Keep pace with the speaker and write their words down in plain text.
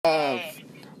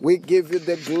We give you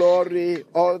the glory,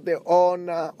 all the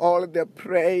honor, all the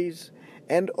praise,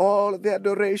 and all the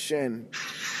adoration.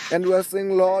 And we are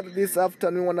saying, Lord, this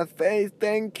afternoon we want to say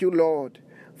thank you, Lord,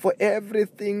 for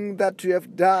everything that you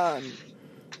have done.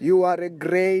 You are a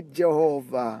great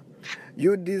Jehovah.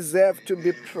 You deserve to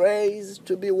be praised,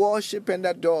 to be worshipped and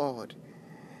adored.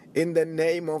 In the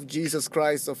name of Jesus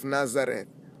Christ of Nazareth,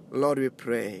 Lord, we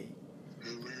pray.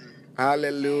 Amen.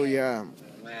 Hallelujah.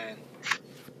 Amen.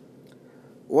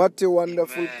 What a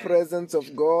wonderful Amen. presence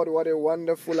of God. What a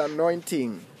wonderful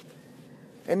anointing.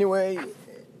 Anyway,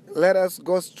 let us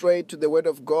go straight to the word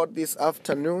of God this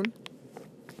afternoon.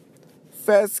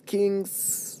 1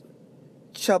 Kings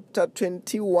chapter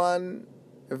 21,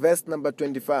 verse number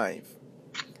 25.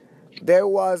 There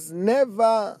was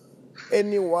never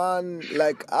anyone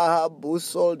like Ahab who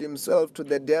sold himself to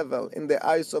the devil in the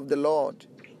eyes of the Lord,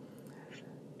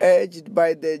 urged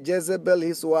by the Jezebel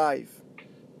his wife.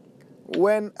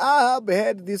 When Ahab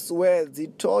heard these words, he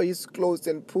tore his clothes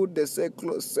and put the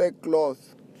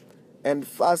sackcloth and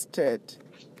fasted.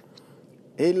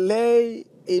 He lay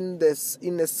in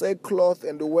a sackcloth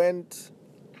and went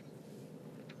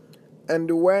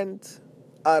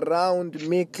around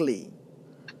meekly.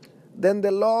 Then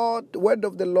the word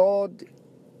of the Lord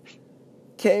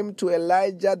came to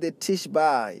Elijah the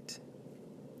Tishbite.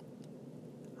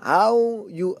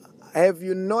 Have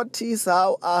you noticed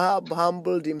how Ahab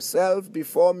humbled himself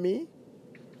before me?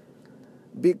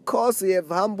 Because he have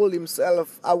humbled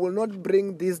himself, I will not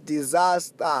bring this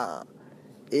disaster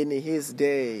in his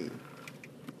day,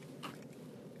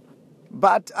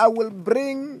 but I will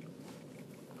bring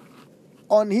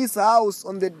on his house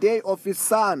on the day of his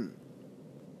son.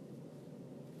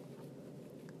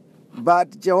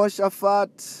 But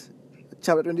Jehoshaphat,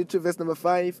 chapter 22, verse number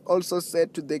 5, also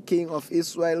said to the king of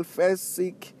Israel, First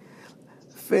seek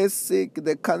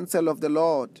the counsel of the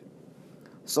Lord.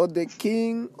 So the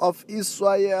king of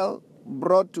Israel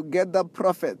brought together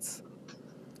prophets,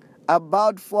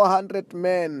 about 400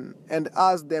 men, and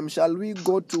asked them, Shall we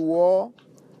go to war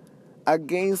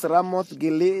against Ramoth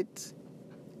Gilead?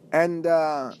 And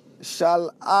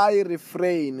shall I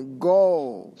refrain?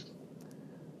 Go.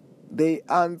 They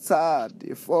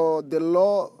answered, For the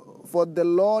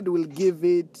Lord will give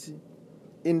it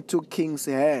into king's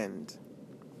hand.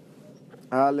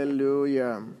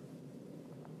 Hallelujah.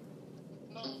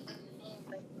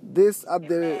 These are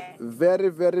the very,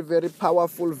 very, very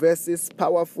powerful verses,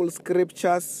 powerful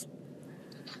scriptures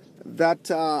that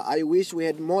I wish we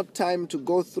had more time to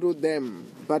go through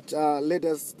them. But let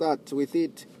us start with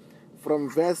it from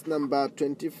verse number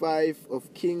 25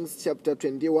 of Kings chapter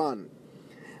 21.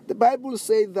 The Bible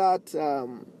says that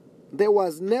there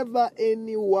was never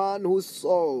anyone who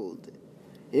sold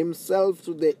himself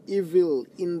to the evil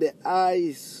in the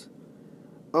eyes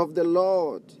of the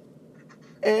Lord,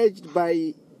 urged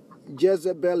by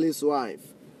Jezebel his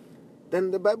wife.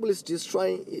 Then the Bible is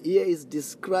describing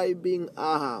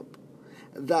Ahab,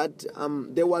 that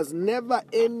there was never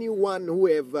anyone who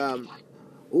have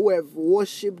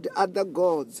worshipped other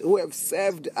gods, who have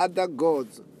served other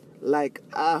gods like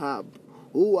Ahab,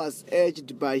 who was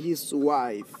urged by his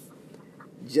wife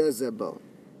Jezebel.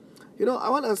 You know, I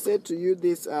want to say to you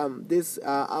this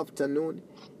afternoon,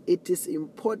 it is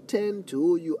important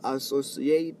who you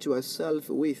associate yourself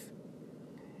with.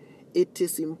 It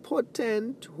is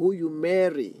important who you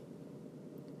marry.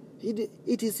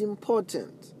 It is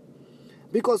important.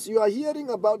 Because you are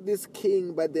hearing about this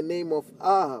king by the name of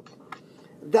Ahab,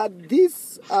 that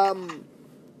this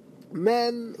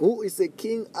man who is a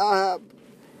king Ahab,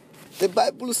 the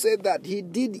Bible said that he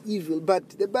did evil, but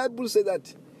the Bible said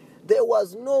that there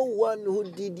was no one who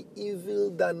did evil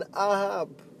than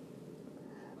Ahab,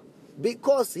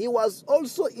 because he was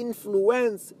also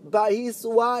influenced by his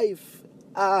wife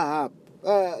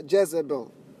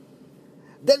Jezebel.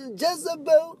 Then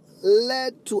Jezebel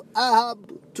led to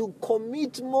Ahab to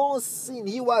commit more sin.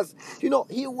 He was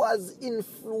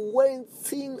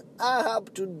influencing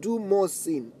Ahab to do more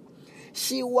sin.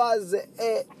 She was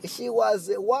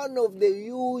one of the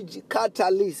huge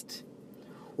catalysts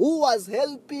who was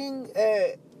helping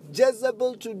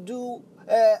Jezebel to do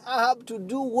Ahab to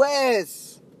do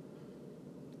worse.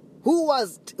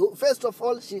 First of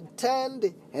all, she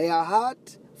turned her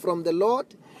heart from the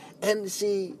Lord, and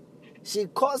she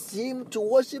caused him to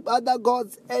worship other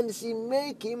gods, and she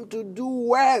made him to do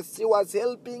worse. She was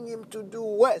helping him to do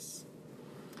worse.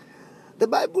 The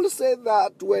Bible says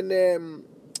that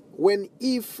when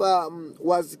Eve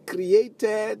was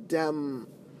created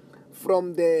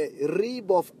from the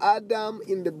rib of Adam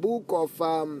in the book of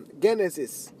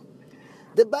Genesis,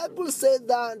 the Bible said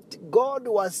that God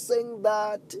was saying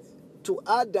that to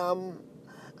Adam,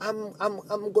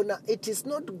 it is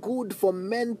not good for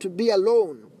men to be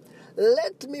alone.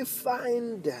 Let me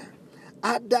find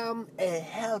Adam a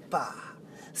helper,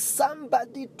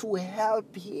 somebody to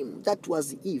help him. That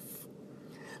was Eve.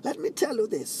 Let me tell you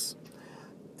this.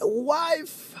 A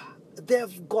wife,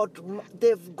 they've got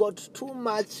too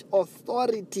much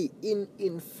authority in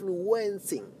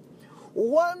influencing.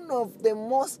 One of the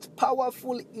most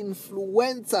powerful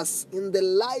influencers in the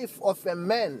life of a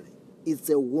man is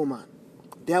a woman,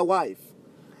 their wife.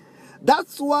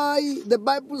 That's why the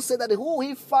Bible said that who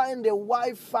he find a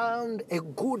wife found a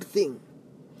good thing.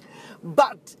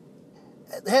 But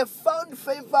have found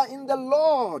favor in the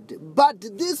Lord. But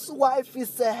this wife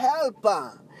is a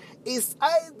helper. It's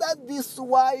either this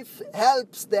wife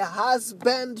helps the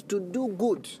husband to do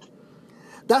good.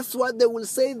 That's why they will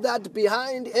say that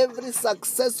behind every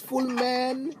successful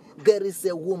man, there is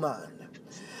a woman.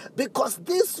 Because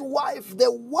this wife,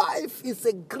 the wife is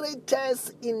the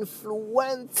greatest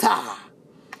influencer.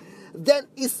 Then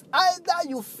it's either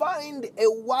you find a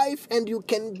wife and you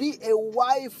can be a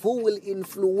wife who will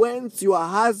influence your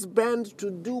husband to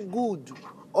do good,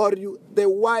 or the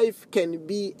wife can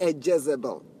be a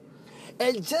Jezebel.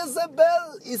 A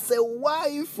Jezebel is a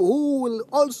wife who will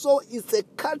also is a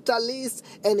catalyst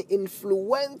and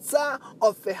influencer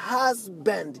of a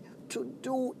husband to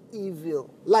do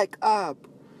evil, like Ahab.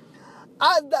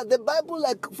 The Bible,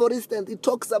 like for instance, it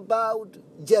talks about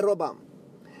Jeroboam.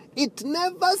 It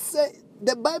never say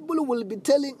the Bible will be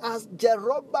telling us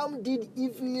Jeroboam did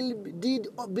evil, did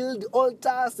build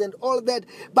altars and all that,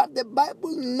 but the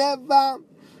Bible never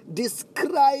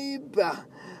describe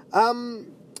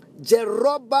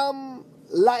Jeroboam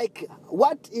like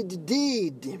what it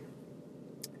did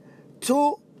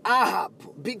to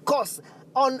Ahab, because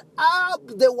on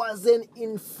Ahab there was an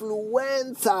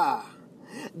influencer.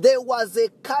 There was a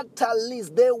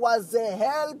catalyst, there was a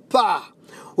helper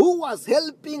who was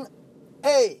helping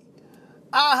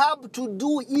Ahab to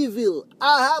do evil,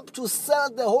 Ahab to sell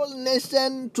the whole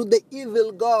nation to the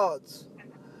evil gods.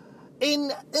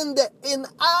 In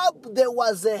Ahab there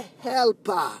was a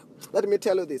helper. Let me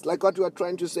tell you this, like what we are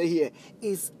trying to say here,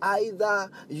 is either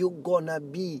you're gonna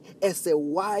be as a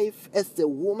wife, as a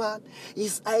woman,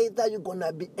 is either you're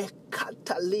gonna be a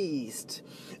catalyst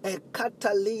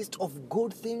of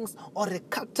good things or a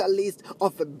catalyst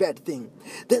of a bad thing.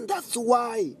 Then that's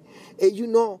why,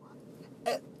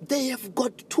 they have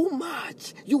got too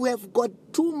much. You have got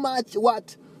too much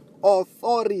what?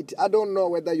 Authority. I don't know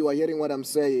whether you are hearing what I'm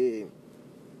saying.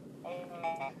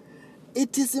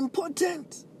 It is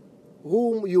important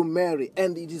whom you marry,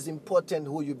 and it is important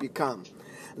who you become.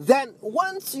 Then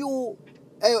once you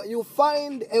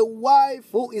find a wife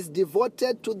who is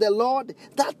devoted to the Lord,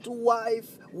 that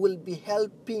wife will be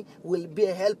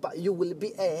a helper. You will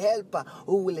be a helper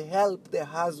who will help the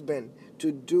husband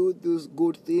to do those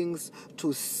good things,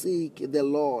 to seek the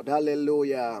Lord.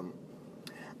 Hallelujah.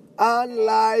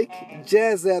 Unlike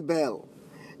Jezebel.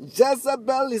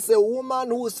 Jezebel is a woman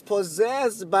who is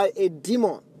possessed by a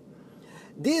demon.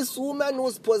 This woman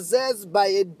was possessed by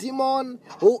a demon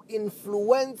who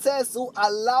influences, who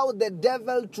allow the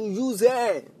devil to use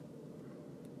her.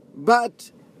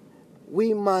 But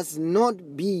we must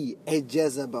not be a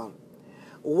Jezebel.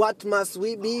 What must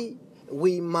we be?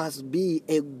 We must be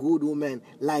a good woman,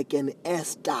 like an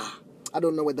Esther. I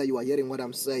don't know whether you are hearing what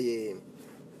I'm saying.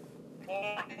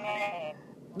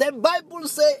 The Bible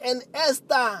says, and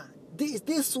Esther,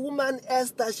 this woman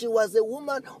Esther, she was a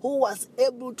woman who was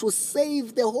able to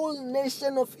save the whole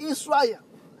nation of Israel.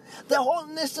 The whole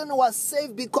nation was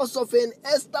saved because of an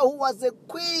Esther who was a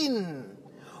queen.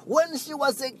 When she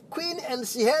was a queen and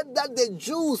she heard that the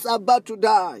Jews are about to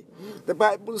die, the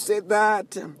Bible said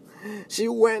that she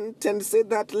went and said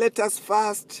that let us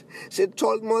fast. She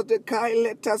told Mordecai,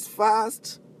 let us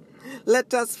fast.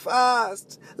 Let us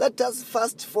fast. Let us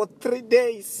fast for 3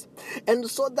 days. And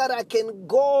so that I can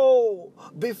go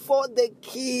before the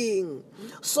king.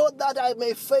 So that I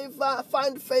may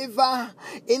find favor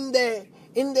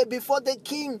before the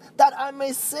king. That I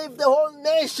may save the whole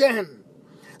nation.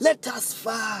 Let us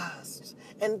fast.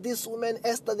 And this woman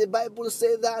Esther, the Bible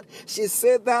said that, she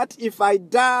said that if I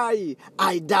die,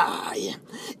 I die.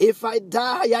 If I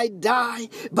die, I die.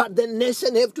 But the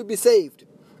nation have to be saved.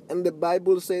 And the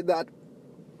Bible said that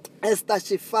Esther,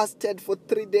 she fasted for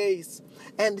 3 days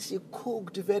and she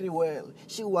cooked very well.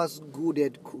 She was good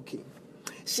at cooking.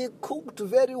 She cooked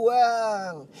very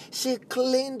well. She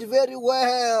cleaned very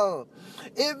well.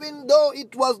 even though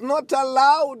it was not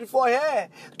allowed for her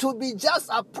to be just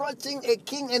approaching a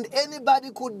king, and anybody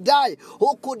could die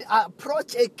who could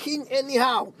approach a king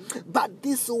anyhow. But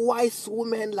this wise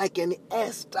woman, like an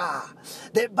Esther,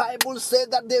 the Bible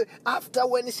said that after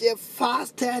when she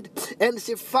fasted and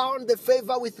she found the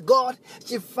favor with God,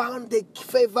 she found the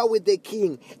favor with the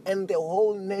king, and the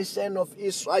whole nation of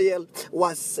Israel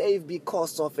was saved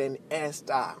because of an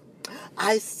Esther.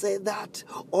 I say that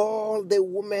all the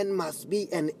women must be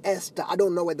an Esther. I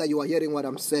don't know whether you are hearing what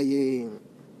I'm saying.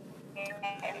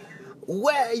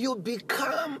 Where you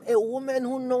become a woman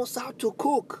who knows how to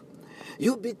cook.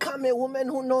 You become a woman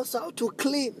who knows how to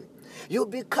clean. You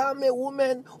become a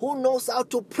woman who knows how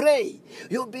to pray.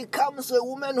 You become a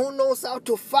woman who knows how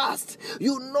to fast.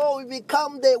 You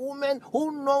become the woman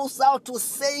who knows how to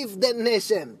save the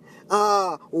nation.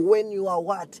 When you are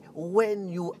what? When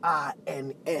you are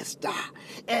an Esther.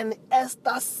 An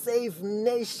Esther save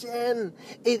nation.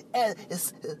 It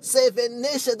save a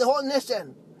nation, the whole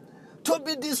nation, to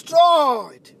be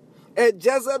destroyed. A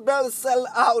Jezebel sell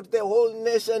out the whole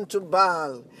nation to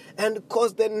Baal and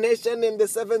cause the nation and the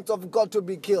servants of God to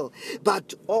be killed.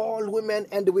 But all women,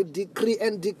 and we decree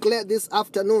and declare this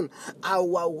afternoon,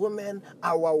 our women,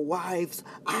 our wives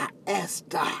are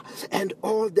Esther. And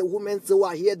all the women who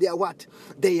are here, they are what?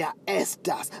 They are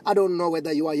Esthers. I don't know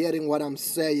whether you are hearing what I'm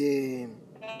saying.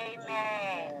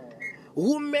 Amen.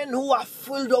 Women who are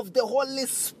filled of the Holy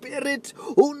Spirit,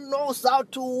 who knows how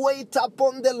to wait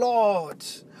upon the Lord,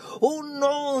 who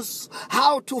knows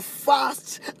how to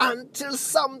fast until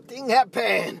something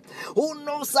happens, who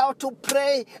knows how to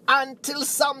pray until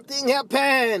something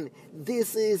happens.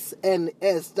 This is an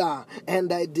Esther,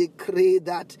 and I decree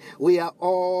that we are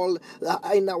all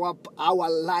in our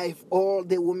life, all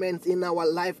the women in our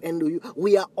life, and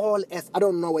we are all Esther. I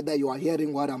don't know whether you are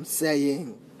hearing what I'm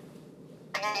saying.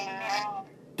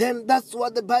 Then that's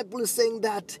what the Bible is saying,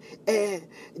 that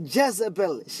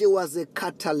Jezebel, she was a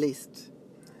catalyst.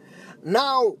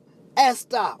 Now,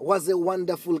 Esther was a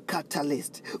wonderful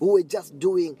catalyst who were just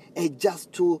doing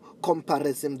just to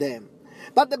comparison them.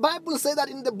 But the Bible says that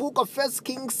in the book of 1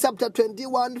 Kings chapter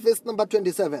 21, verse number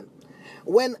 27,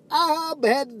 when Ahab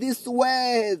heard these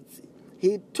words,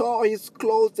 he tore his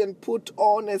clothes and put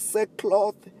on a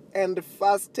sackcloth and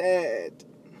fasted.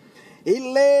 He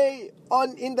lay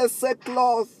in the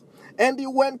sackcloth, and he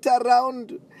went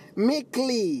around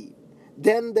meekly.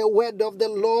 Then the word of the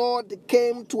Lord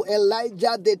came to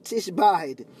Elijah the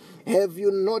Tishbite. Have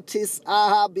you noticed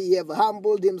Ahab? He have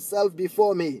humbled himself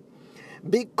before me.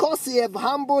 Because he have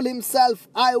humbled himself,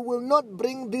 I will not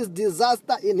bring this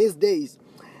disaster in his days,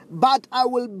 but I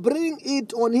will bring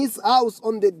it on his house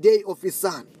on the day of his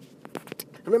son.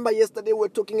 Remember yesterday we were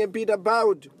talking a bit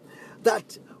about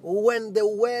that when the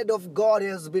word of God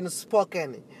has been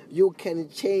spoken, you can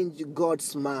change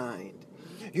God's mind.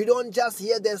 You don't just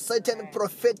hear the certain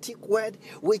prophetic word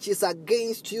which is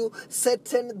against you,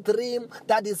 certain dream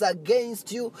that is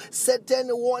against you, certain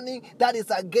warning that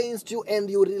is against you, and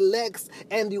you relax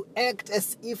and you act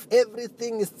as if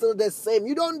everything is still the same.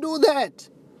 You don't do that.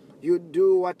 You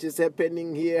do what is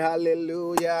happening here.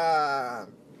 Hallelujah.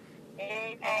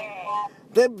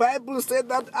 The Bible said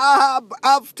that Ahab,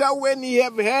 after when he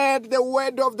have heard the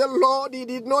word of the Lord, he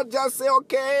did not just say,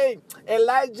 okay,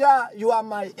 Elijah, you are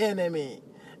my enemy.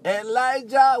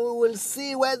 Elijah, we will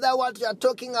see whether what you are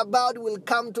talking about will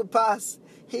come to pass.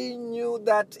 He knew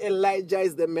that Elijah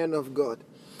is the man of God.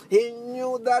 He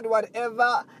knew that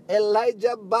whatever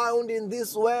Elijah bound in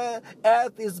this world,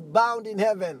 earth is bound in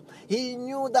heaven. He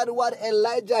knew that what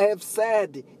Elijah have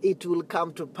said, it will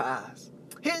come to pass.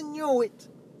 He knew it.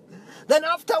 Then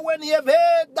after when he have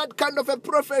heard that kind of a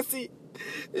prophecy,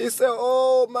 he said,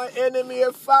 oh, my enemy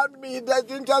have found me. He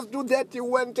didn't just do that. He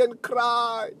went and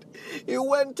cried. He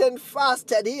went and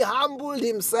fasted. He humbled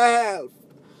himself.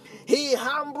 He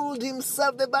humbled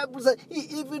himself. The Bible says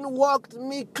he even walked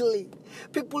meekly.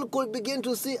 People could begin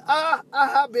to see,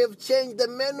 Ahab have changed. The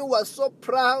man who was so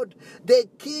proud, the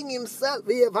king himself,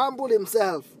 he have humbled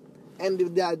himself.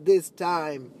 And at this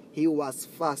time, he was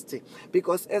fasting.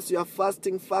 Because as you are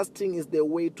fasting, fasting is the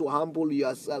way to humble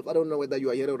yourself. I don't know whether you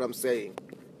are hearing what I'm saying.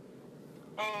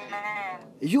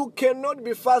 You cannot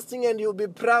be fasting and you'll be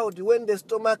proud when the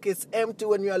stomach is empty,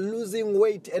 when you are losing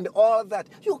weight and all that.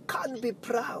 You can't be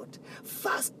proud.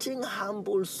 Fasting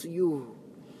humbles you.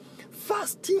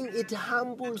 Fasting, it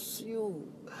humbles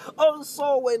you.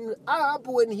 Also, when Ahab,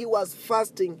 when he was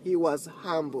fasting, he was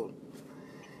humble.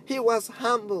 He was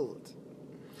humbled.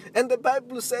 And the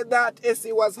Bible said that as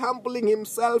he was humbling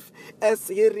himself, as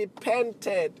he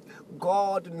repented,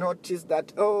 God noticed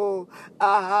that, oh,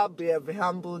 Ahab have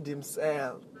humbled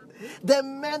himself. The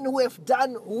men who have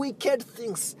done wicked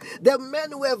things, the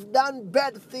men who have done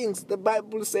bad things, the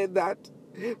Bible said that.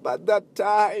 But that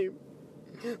time,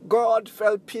 God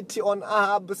felt pity on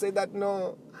Ahab, said that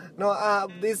no,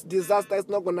 Ahab, this disaster is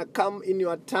not going to come in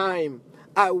your time.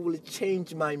 I will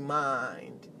change my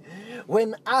mind.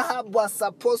 When Ahab was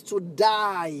supposed to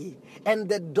die and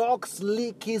the dogs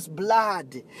lick his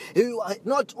blood,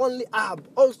 not only Ahab,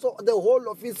 also the whole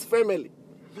of his family.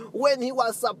 When he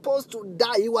was supposed to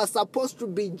die, he was supposed to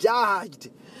be judged.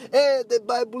 The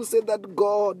Bible said that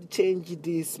God changed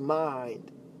his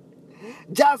mind.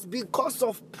 Just because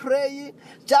of praying,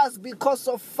 just because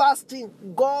of fasting,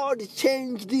 God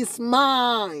changed his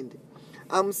mind.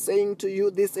 I'm saying to you,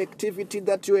 this activity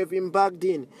that you have embarked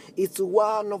in is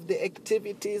one of the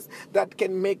activities that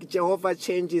can make Jehovah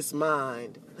change his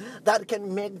mind, that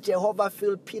can make Jehovah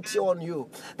feel pity on you,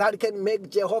 that can make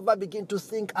Jehovah begin to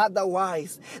think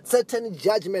otherwise. Certain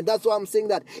judgment, that's why I'm saying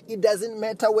that it doesn't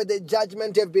matter where the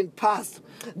judgment have been passed.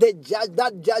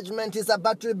 That judgment is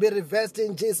about to be reversed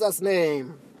in Jesus'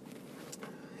 name.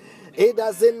 It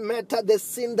doesn't matter the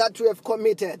sin that you have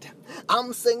committed.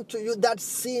 I'm saying to you that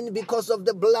sin, because of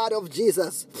the blood of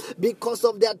Jesus, because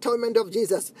of the atonement of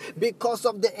Jesus, because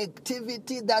of the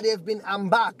activity that have been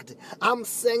embarked, I'm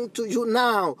saying to you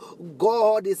now,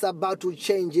 God is about to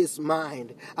change his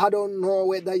mind. I don't know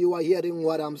whether you are hearing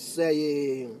what I'm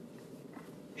saying.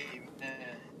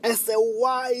 As a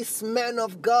wise man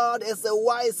of God, as a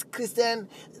wise Christian,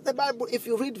 the Bible, if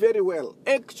you read very well,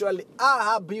 actually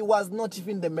Ahab was not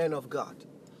even the man of God.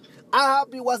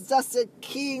 Ahab was just a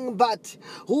king, but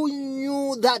who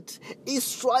knew that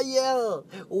Israel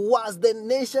was the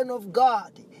nation of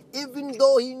God. Even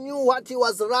though he knew what he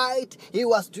was right, he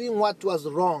was doing what was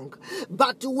wrong.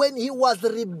 But when he was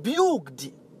rebuked,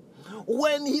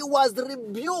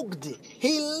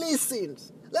 he listened.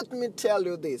 Let me tell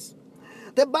you this.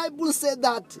 The Bible said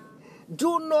that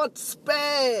do not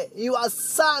spare your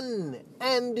son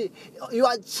and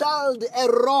your child a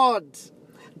rod.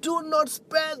 Do not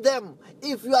spare them.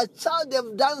 If your child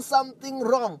have done something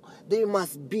wrong, they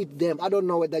must beat them. I don't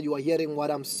know whether you are hearing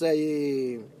what I'm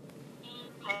saying.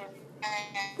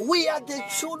 We are the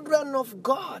children of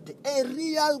God, a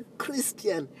real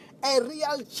Christian, a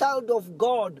real child of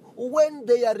God. When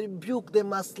they are rebuked, they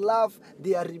must love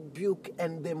their rebuke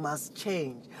and they must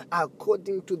change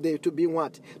according to to be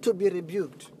what? To be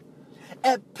rebuked.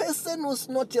 A person who's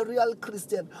not a real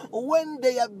Christian, when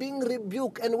they are being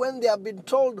rebuked and when they have been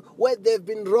told where they've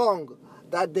been wrong,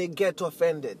 that they get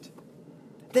offended.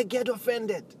 They get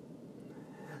offended.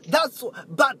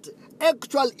 But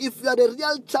actually, if you are a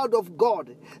real child of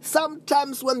God,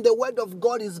 sometimes when the word of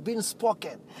God is being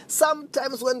spoken,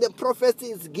 sometimes when the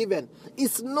prophecy is given,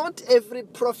 it's not every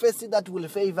prophecy that will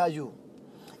favor you.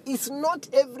 It's not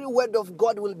every word of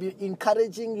God will be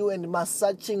encouraging you and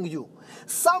massaging you.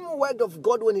 Some word of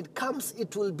God, when it comes,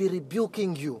 it will be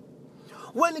rebuking you.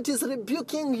 When it is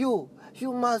rebuking you,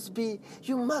 you must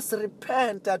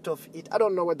repent out of it. I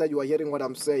don't know whether you are hearing what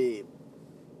I'm saying.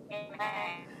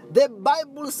 The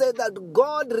Bible says that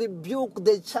God rebuked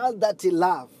the child that he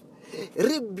loved.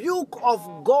 Rebuke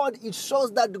of God, it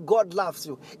shows that God loves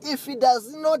you. If he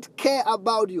does not care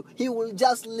about you, he will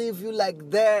just leave you like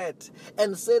that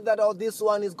and say that, oh, this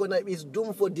one is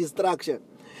doomed for destruction.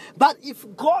 But if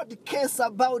God cares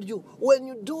about you, when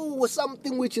you do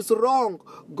something which is wrong,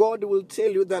 God will tell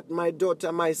you that, my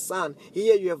daughter, my son,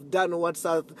 here you have done what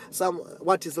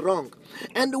is wrong.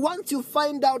 And once you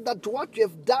find out that what you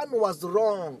have done was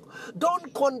wrong,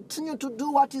 don't continue to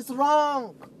do what is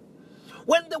wrong.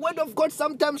 When the word of God,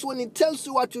 sometimes when it tells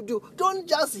you what to do, don't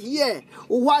just hear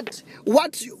what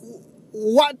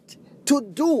to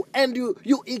do and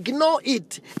you ignore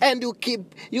it and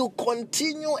you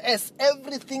continue as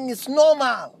everything is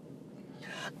normal.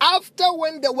 After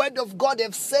when the word of God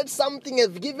have said something,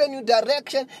 have given you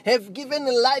direction, have given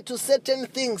a light to certain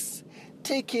things,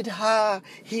 take it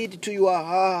heed to your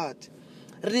heart.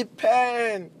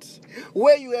 Repent.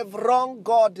 Where you have wronged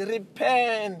God,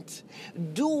 repent.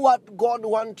 Do what God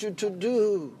wants you to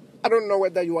do. I don't know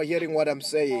whether you are hearing what I'm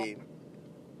saying.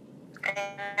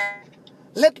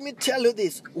 Let me tell you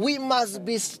this. We must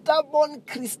be stubborn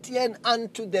Christian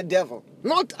unto the devil,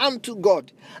 not unto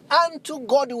God. Unto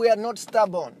God we are not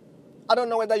stubborn. I don't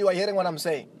know whether you are hearing what I'm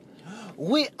saying.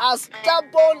 We are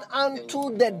stubborn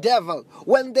unto the devil.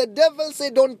 When the devil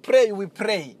says don't pray, we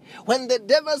pray. When the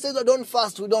devil says don't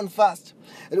fast, we don't fast.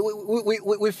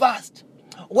 We fast.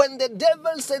 When the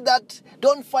devil says that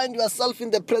don't find yourself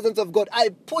in the presence of God, I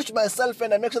push myself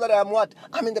and I make sure that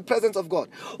I'm in the presence of God.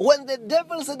 When the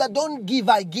devil says that don't give,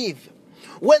 I give.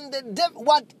 When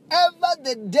whatever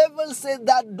the devil says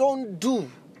that don't do,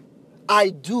 I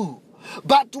do.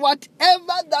 But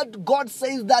whatever that God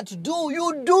says that do,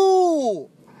 you do.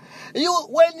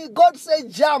 When God says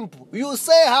jump, you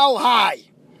say how high.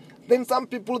 Then some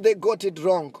people, they got it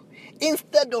wrong.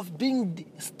 Instead of being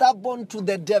stubborn to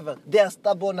the devil, they are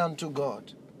stubborn unto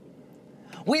God.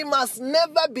 We must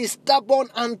never be stubborn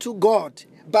unto God,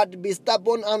 but be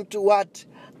stubborn unto what?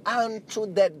 Unto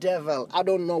the devil. I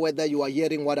don't know whether you are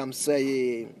hearing what I'm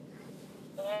saying.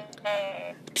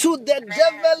 To the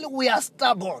devil we are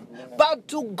stubborn, but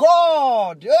to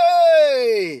God,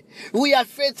 hey, we are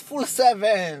faithful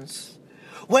servants.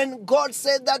 When God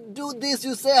said that do this,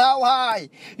 you say how high.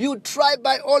 You try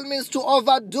by all means to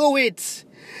overdo it.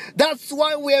 That's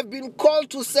why we have been called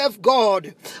to serve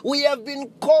God. We have been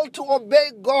called to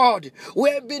obey God.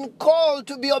 We have been called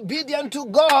to be obedient to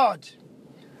God.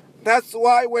 That's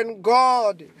why when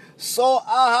God saw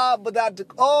Ahab that,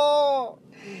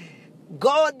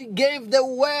 God gave the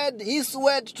word, his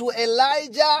word to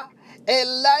Elijah.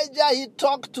 He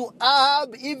talked to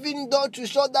Ahab, even though to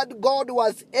show that God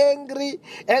was angry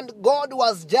and God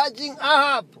was judging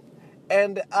Ahab.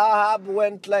 And Ahab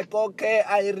went like, okay,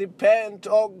 I repent.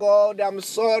 Oh God, I'm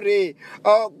sorry.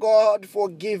 Oh God,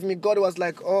 forgive me. God was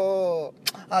like,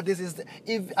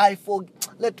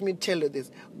 let me tell you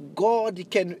this. God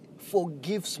can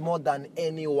forgive more than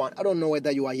anyone. I don't know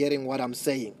whether you are hearing what I'm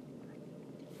saying.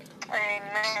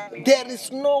 Amen. There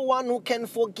is no one who can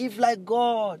forgive like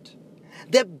God.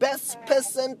 The best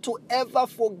person to ever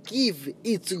forgive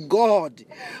is God.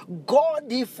 God,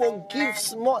 he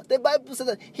forgives more. The Bible says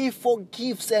that he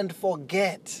forgives and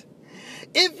forgets.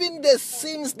 Even the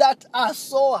sins that are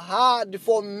so hard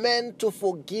for men to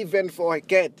forgive and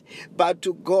forget, but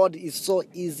to God is so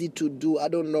easy to do. I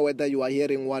don't know whether you are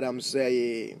hearing what I'm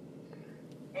saying.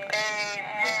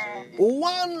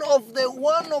 One of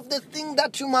the things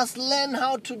that you must learn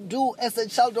how to do as a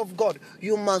child of God,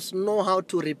 you must know how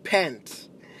to repent.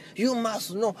 You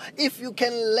must know. If you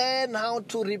can learn how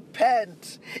to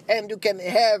repent and you can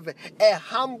have a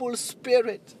humble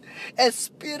spirit, a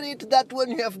spirit that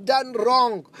when you have done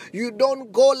wrong, you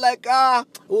don't go like,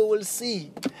 we will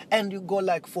see. And you go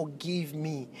like, forgive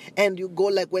me. And you go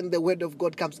like when the word of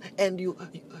God comes and you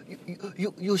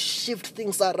shift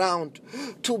things around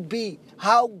to be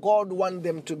how God wants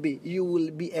them to be. You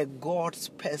will be a God's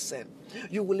person.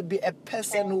 You will be a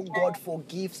person who God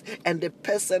forgives and a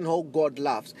person who God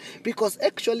loves. Because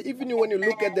actually, even when you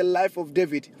look at the life of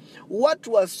David, what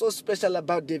was so special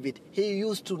about David? He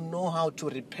used to know how to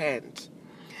repent.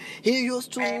 He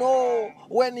used to know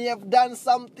when he have done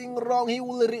something wrong, he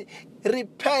will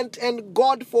repent and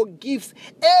God forgives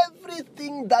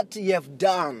everything that he have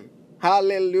done.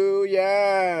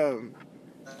 Hallelujah.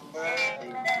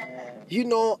 You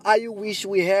know, I wish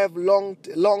we have long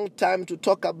time to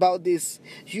talk about this.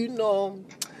 You know,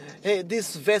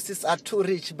 these verses are too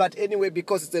rich. But anyway,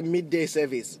 because it's a midday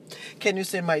service, can you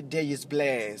say my day is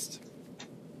blessed?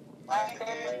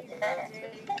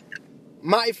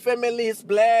 My family is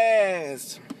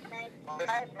blessed.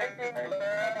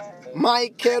 My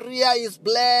career is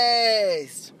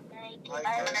blessed.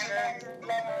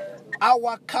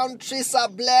 Our countries are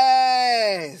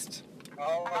blessed.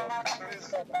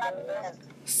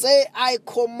 Say, I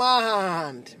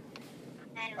command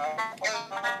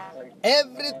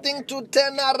everything to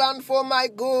turn around for my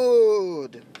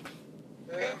good.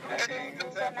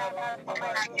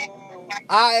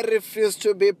 I refuse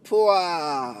to be poor.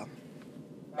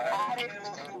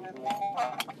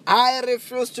 I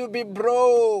refuse to be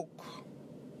broke.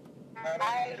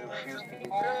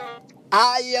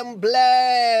 I am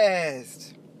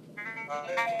blessed.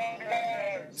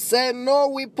 Say, no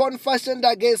weapon fashioned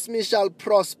against me shall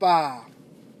prosper.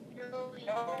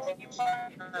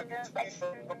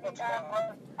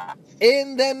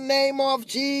 In the name of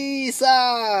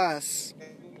Jesus.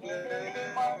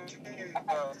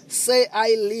 Say,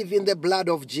 I live in the blood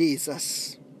of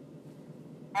Jesus.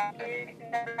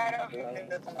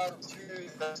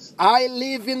 I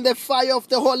live in the fire of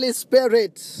the Holy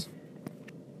Spirit.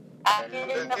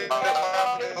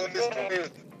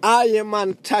 I am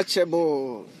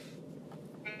untouchable.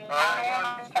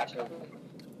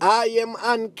 I am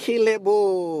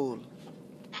unkillable.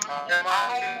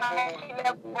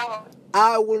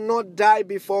 I will not die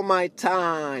before my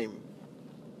time.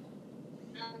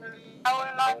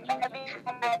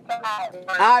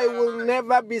 I will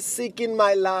never be sick in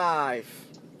my life.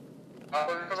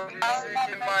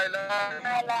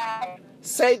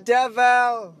 Say,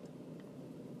 devil,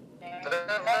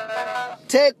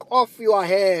 take off your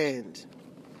hand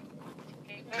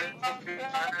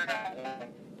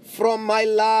from my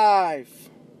life,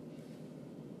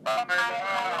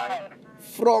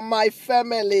 from my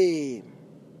family,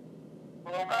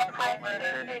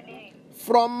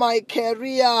 from my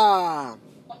career,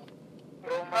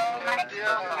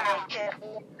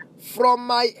 from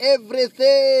my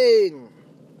everything.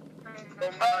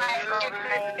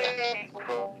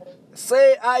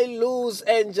 Say, I lose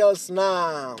angels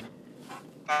now.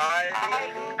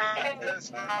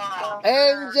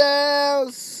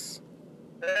 Angels,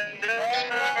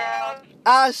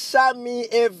 usher me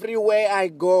everywhere I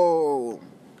go.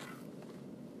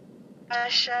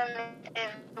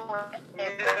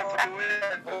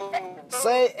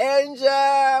 Say,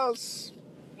 angels,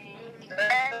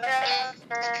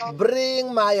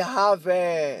 bring my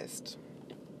harvest,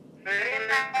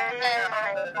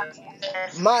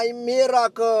 my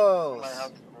miracles,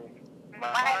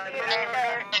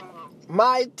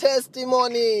 my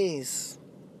testimonies,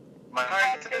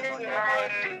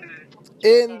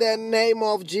 in the name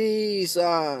of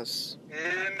Jesus.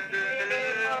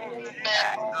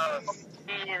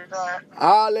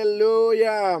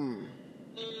 Hallelujah.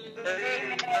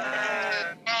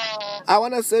 I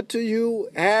want to say to you,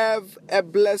 have a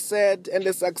blessed and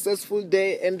a successful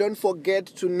day, and don't forget,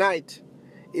 tonight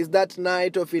is that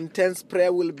night of intense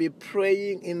prayer. We'll be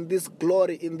praying in this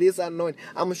glory, in this anointing.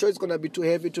 I'm sure it's going to be too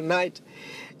heavy tonight,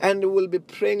 and we'll be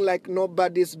praying like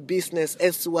nobody's business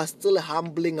as we're still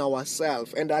humbling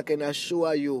ourselves. And I can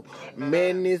assure you,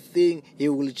 many things He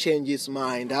will change His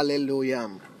mind. Hallelujah.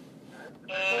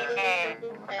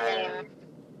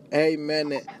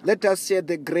 Amen. Let us share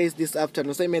the grace this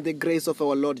afternoon. Say, may the grace of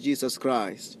our Lord Jesus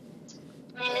Christ,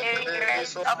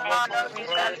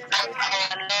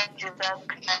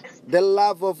 the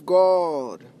love of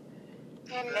God,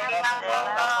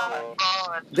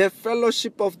 the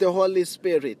fellowship of the Holy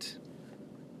Spirit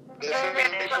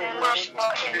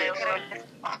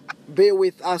be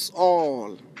with us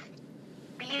all.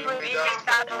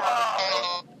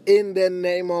 In the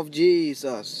name of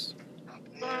Jesus.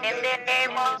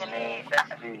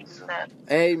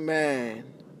 Amen.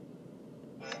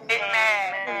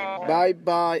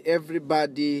 Bye-bye,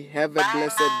 everybody. Have a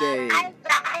blessed day.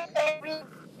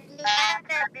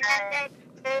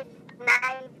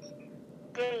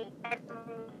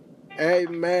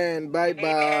 Amen.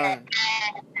 Bye-bye.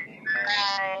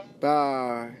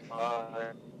 Bye.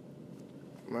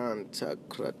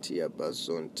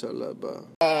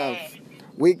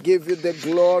 We give you the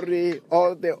glory,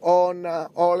 all the honor,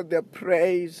 all the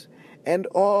praise, and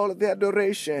all the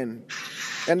adoration.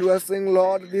 And we are saying,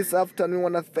 Lord, this afternoon we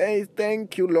want to say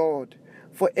thank you, Lord,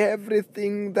 for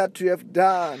everything that you have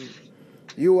done.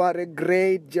 You are a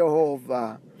great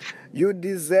Jehovah. You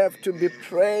deserve to be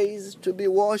praised, to be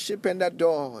worshipped and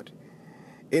adored.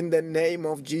 In the name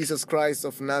of Jesus Christ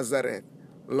of Nazareth,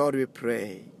 Lord, we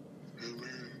pray.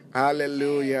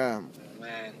 Hallelujah.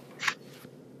 Amen.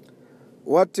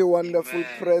 What a wonderful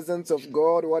presence of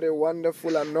God. What a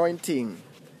wonderful anointing.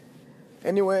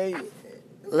 Anyway,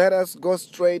 let us go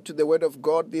straight to the Word of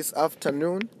God this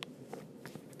afternoon.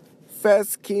 1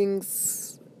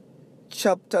 Kings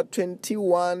chapter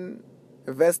 21,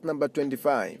 verse number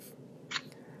 25.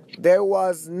 There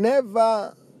was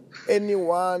never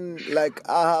anyone like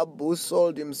Ahab who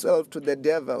sold himself to the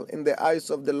devil in the eyes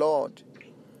of the Lord,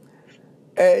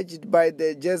 urged by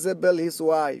the Jezebel his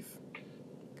wife.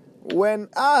 When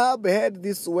Ahab heard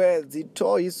these words, he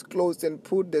tore his clothes and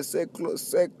put the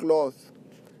sackcloth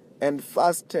and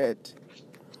fasted.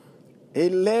 He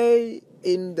lay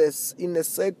in the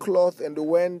sackcloth and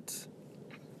went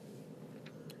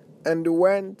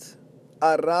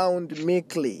around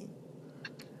meekly.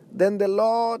 Then the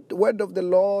word of the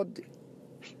Lord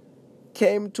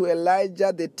came to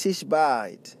Elijah the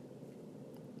Tishbite.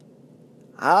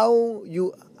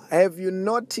 Have you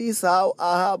noticed how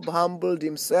Ahab humbled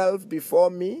himself before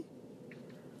me?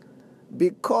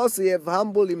 Because he have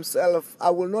humbled himself, I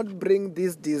will not bring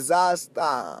this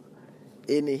disaster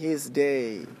in his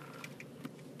day,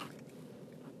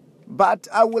 but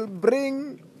I will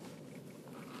bring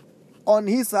on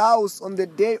his house on the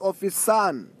day of his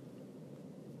son.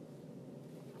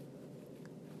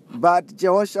 But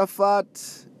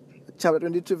Jehoshaphat, chapter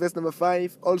 22, verse number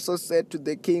 5, also said to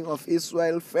the king of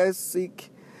Israel, First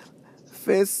seek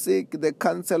the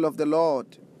counsel of the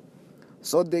Lord.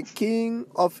 So the king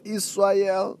of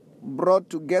Israel brought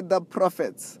together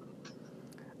prophets,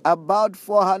 about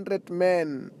 400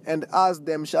 men, and asked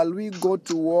them, Shall we go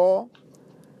to war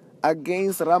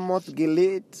against Ramoth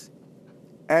Gilead?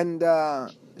 And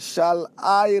shall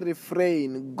I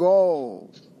refrain? Go.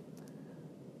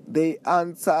 They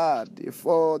answered,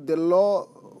 For the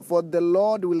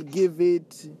Lord will give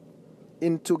it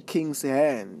into king's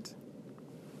hand.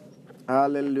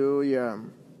 Hallelujah.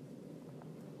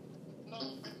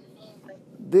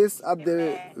 These are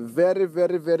the very,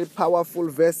 very, very powerful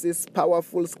verses,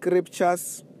 powerful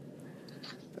scriptures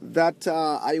that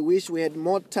I wish we had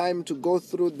more time to go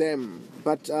through them.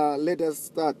 But let us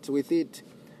start with it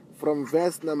from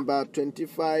verse number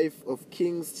 25 of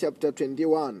Kings chapter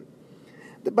 21.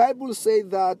 The Bible says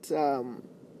that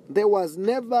there was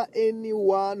never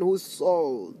anyone who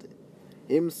sold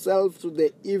himself to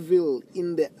the evil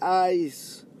in the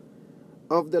eyes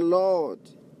of the Lord,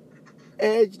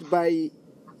 urged by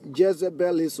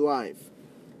Jezebel his wife.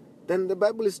 Then the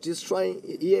Bible is describing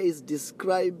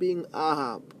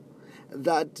Ahab,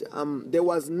 that there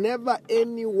was never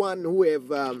anyone who have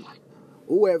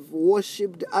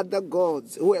worshipped other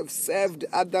gods, who have served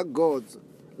other gods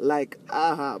like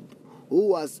Ahab, who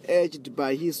was urged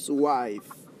by his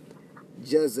wife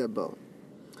Jezebel.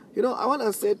 You know, I want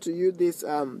to say to you this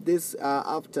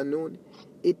afternoon,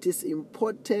 it is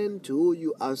important who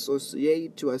you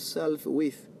associate yourself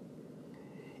with.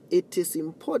 It is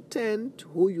important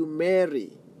who you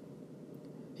marry.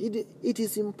 It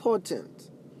is important.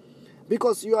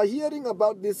 Because you are hearing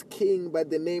about this king by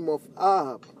the name of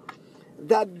Ahab,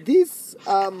 that this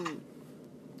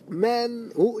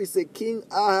man who is a king,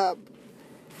 Ahab,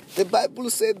 the Bible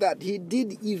said that he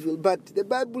did evil, but the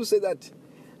Bible said that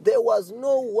there was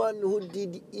no one who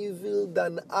did evil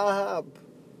than Ahab,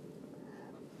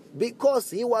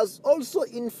 because he was also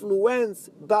influenced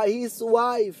by his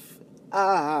wife,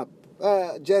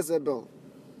 Jezebel.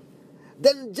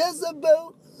 Then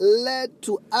Jezebel led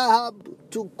to Ahab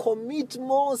to commit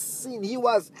more sin. He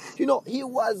was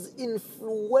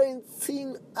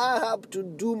influencing Ahab to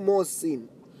do more sin.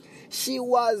 She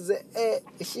was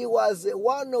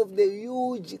one of the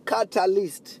huge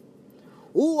catalysts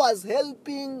who was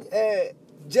helping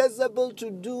Jezebel to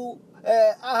do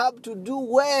Ahab to do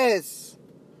worse.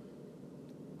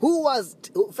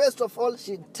 First of all,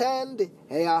 she turned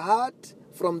her heart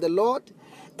from the Lord,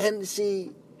 and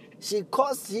she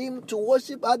caused him to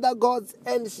worship other gods,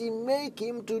 and she made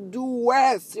him to do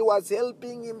worse. She was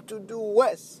helping him to do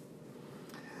worse.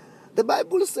 The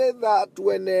Bible says that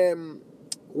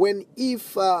when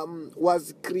Eve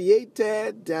was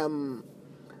created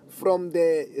from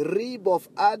the rib of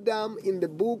Adam in the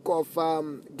book of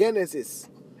Genesis,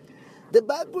 the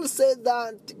Bible said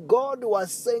that God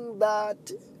was saying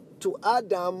that to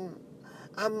Adam,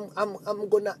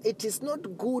 it is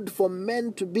not good for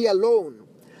men to be alone.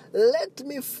 Let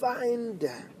me find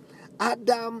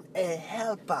Adam a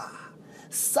helper,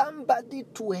 somebody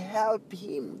to help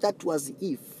him. That was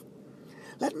Eve.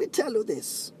 Let me tell you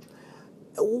this.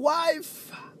 A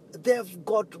wife, they've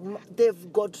got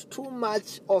too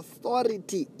much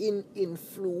authority in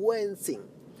influencing.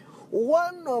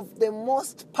 One of the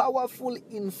most powerful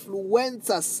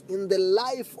influencers in the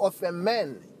life of a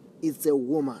man is a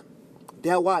woman,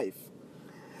 their wife.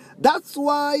 That's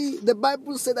why the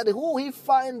Bible said that who he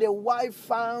find a wife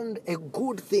found a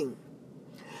good thing.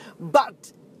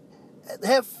 But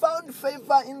have found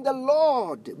favor in the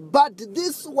Lord. But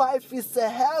this wife is a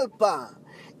helper.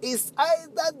 It's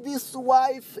either this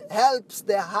wife helps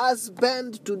the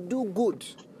husband to do good.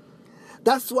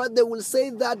 That's why they will say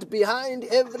that behind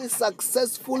every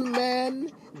successful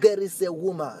man, there is a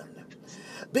woman.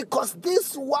 Because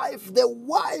this wife, the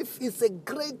wife is the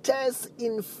greatest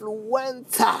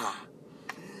influencer.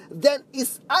 Then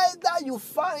it's either you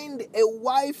find a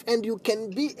wife and you can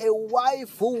be a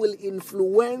wife who will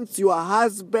influence your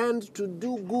husband to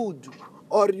do good,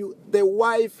 or the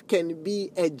wife can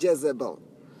be a Jezebel.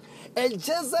 A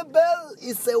Jezebel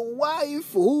is a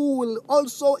wife who will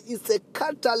also is a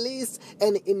catalyst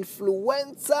and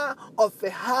influencer of a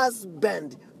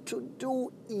husband to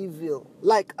do evil,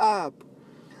 like Ahab.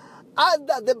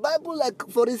 The Bible, like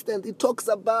for instance, it talks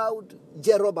about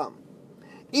Jeroboam.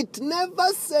 It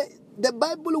never say the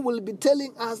Bible will be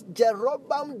telling us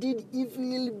Jeroboam did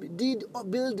evil, did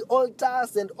build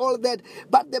altars and all that,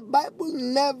 but the Bible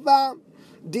never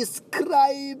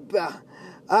describe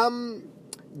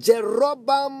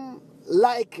Jeroboam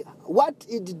like what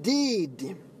it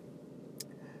did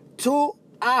to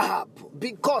Ahab,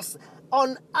 because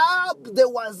on Ahab there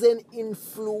was an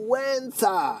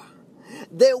influencer.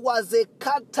 There was a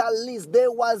catalyst, there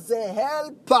was a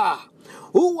helper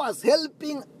who was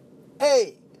helping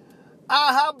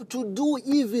Ahab to do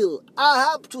evil,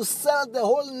 Ahab to sell the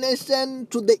whole nation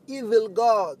to the evil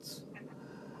gods.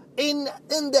 In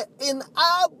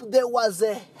Ahab there was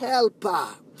a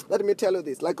helper. Let me tell you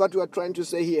this, like what we are trying to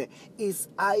say here, is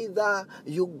either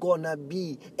you're gonna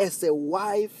be as a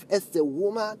wife, as a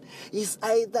woman, is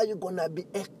either you're gonna be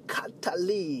a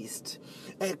catalyst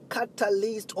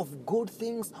of good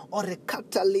things or a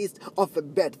catalyst of a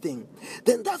bad thing.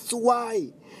 Then that's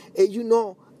why,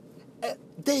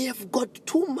 they have got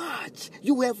too much.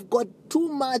 You have got too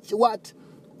much what?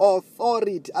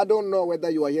 Authority. I don't know whether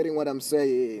you are hearing what I'm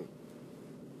saying.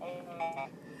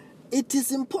 It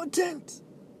is important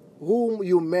whom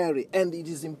you marry, and it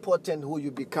is important who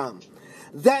you become.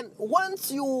 Then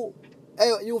once you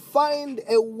find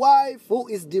a wife who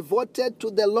is devoted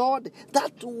to the Lord,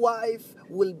 that wife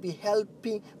will be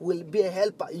helping, will be a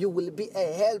helper. You will be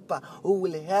a helper who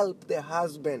will help the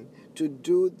husband to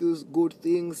do those good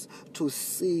things, to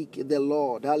seek the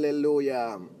Lord.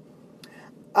 Hallelujah.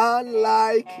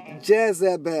 Unlike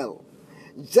Jezebel.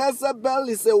 Jezebel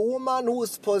is a woman who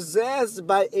is possessed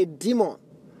by a demon.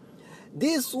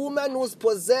 This woman was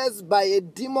possessed by a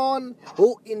demon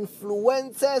who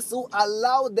influences, who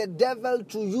allow the devil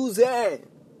to use her.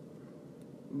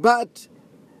 But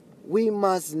we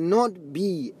must not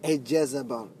be a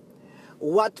Jezebel.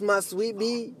 What must we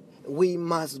be? We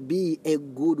must be a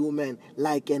good woman,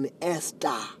 like an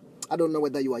Esther. I don't know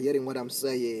whether you are hearing what I'm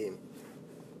saying.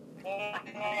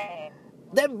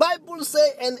 The Bible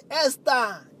says, and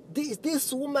Esther,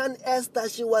 this woman Esther,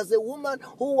 she was a woman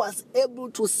who was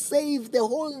able to save the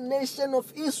whole nation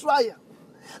of Israel.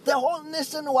 The whole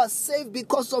nation was saved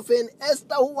because of an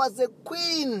Esther who was a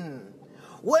queen.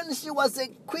 When she was a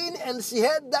queen and she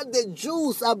heard that the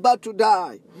Jews are about to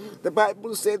die, the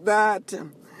Bible said that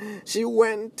she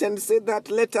went and said that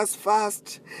let us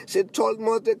fast. She told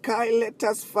Mordecai, let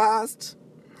us fast.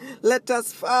 Let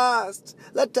us fast.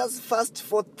 Let us fast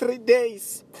for 3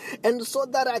 days. And so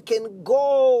that I can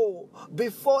go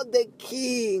before the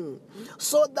king.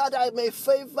 So that I may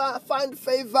find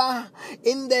favor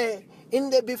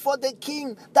before the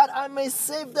king. That I may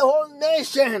save the whole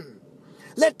nation.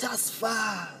 Let us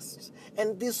fast.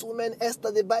 And this woman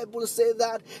Esther, the Bible says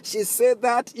that, she said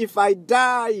that if I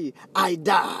die, I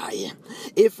die.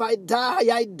 If I die,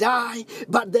 I die.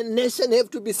 But the nation have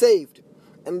to be saved.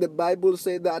 And the Bible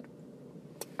said that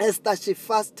Esther, she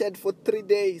fasted for 3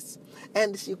 days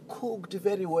and she cooked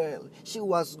very well. She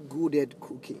was good at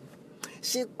cooking.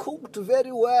 She cooked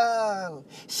very well.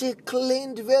 She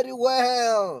cleaned very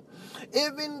well.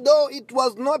 Even though it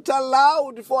was not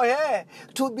allowed for her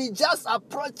to be just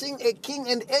approaching a king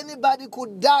and anybody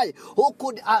could die who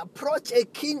could approach a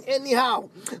king anyhow.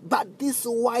 But this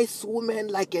wise woman,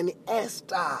 like an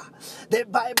Esther, the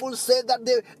Bible said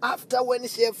that after when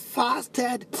she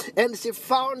fasted and she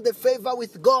found the favor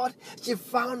with God, she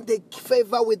found the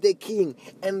favor with the king.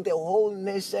 And the whole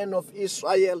nation of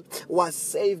Israel was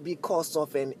saved because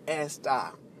of an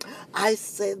Esther. I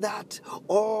say that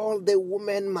all the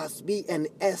women must be an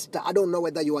Esther. I don't know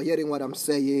whether you are hearing what I'm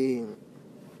saying.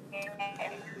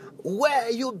 Where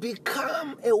you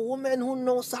become a woman who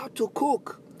knows how to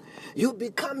cook. You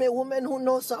become a woman who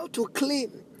knows how to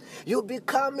clean. You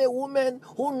become a woman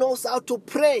who knows how to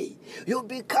pray. You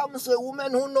become a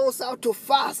woman who knows how to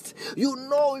fast. You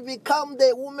become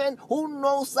the woman who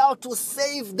knows how to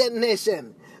save the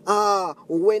nation.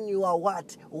 When you are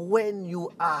what? When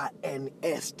you are an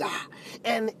Esther.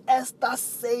 An Esther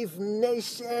save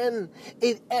nation.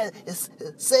 It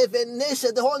save a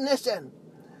nation, the whole nation,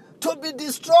 to be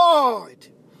destroyed.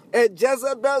 A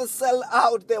Jezebel sell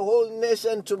out the whole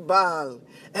nation to Baal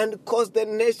and cause the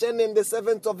nation and the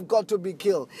servants of God to be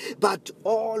killed. But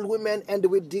all women, and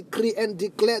we decree and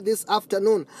declare this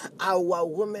afternoon, our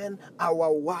women,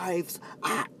 our wives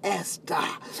are Esther.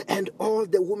 And all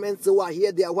the women who are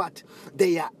here, they are what?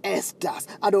 They are Esthers.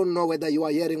 I don't know whether you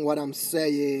are hearing what I'm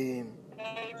saying.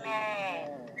 Amen.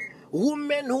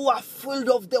 Women who are filled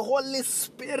of the Holy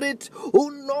Spirit,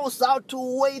 who knows how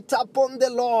to wait upon the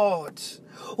Lord,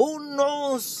 who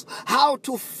knows how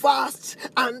to fast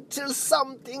until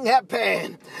something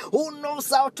happens, who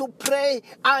knows how to pray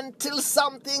until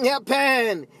something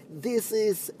happens. This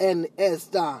is an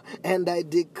Esther, and I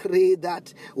decree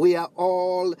that we are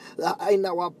all in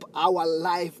our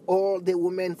life, all the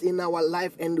women in our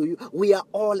life, and we are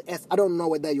all Esther. I don't know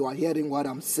whether you are hearing what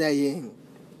I'm saying.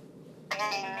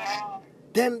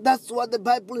 Then that's what the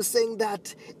Bible is saying,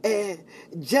 that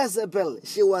Jezebel,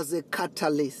 she was a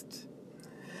catalyst.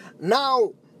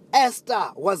 Now,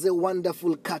 Esther was a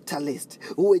wonderful catalyst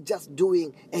who were just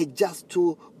doing just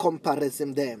to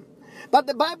comparison them. But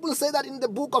the Bible says that in the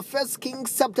book of 1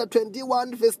 Kings chapter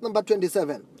 21, verse number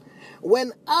 27,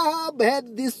 when Ahab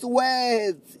heard these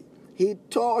words, he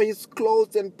tore his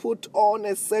clothes and put on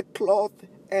a sackcloth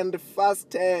and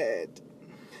fasted.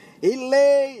 He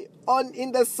lay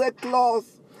in the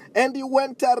sackcloth and he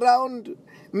went around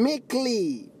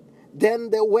meekly. Then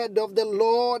the word of the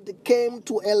Lord came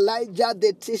to Elijah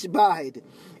the Tishbite.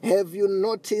 Have you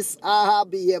noticed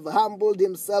Ahab? He have humbled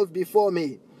himself before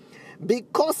me.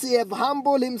 Because he have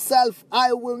humbled himself,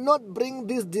 I will not bring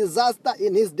this disaster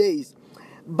in his days,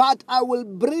 but I will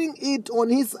bring it on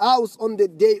his house on the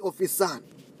day of his son.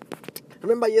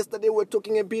 Remember yesterday we were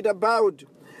talking a bit about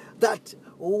that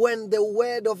when the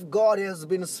word of God has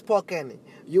been spoken,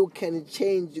 you can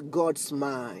change God's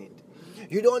mind.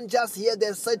 You don't just hear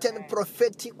the certain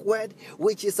prophetic word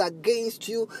which is against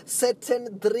you,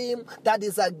 certain dream that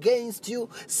is against you,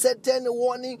 certain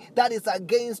warning that is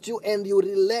against you, and you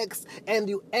relax and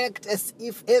you act as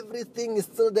if everything is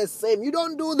still the same. You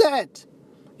don't do that.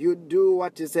 You do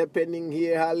what is happening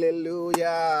here.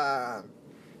 Hallelujah.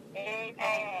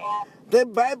 The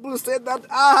Bible said that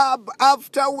Ahab,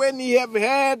 after when he have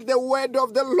heard the word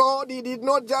of the Lord, he did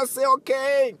not just say,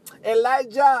 okay,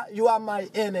 Elijah, you are my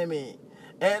enemy.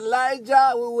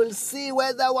 Elijah, we will see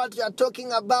whether what you are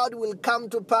talking about will come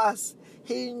to pass.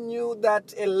 He knew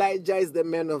that Elijah is the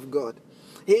man of God.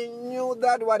 He knew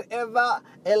that whatever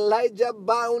Elijah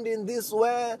bound in this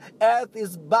world, earth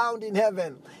is bound in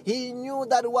heaven. He knew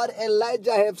that what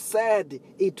Elijah have said,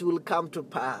 it will come to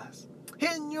pass. He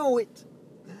knew it.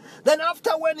 Then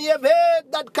after when he have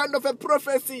heard that kind of a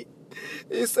prophecy,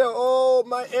 he said, oh,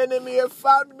 my enemy have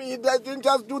found me. He didn't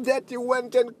just do that. He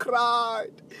went and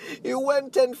cried. He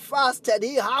went and fasted.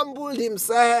 He humbled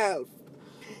himself.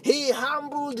 He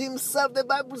humbled himself. The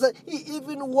Bible says he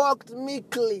even walked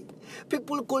meekly.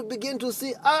 People could begin to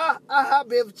see,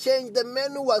 Ahab have changed. The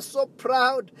man who was so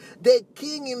proud, the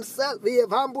king himself, he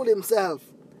have humbled himself.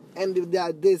 And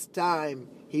at this time,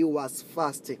 he was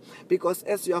fasting. Because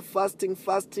as you are fasting,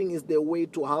 fasting is the way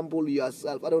to humble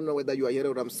yourself. I don't know whether you are hearing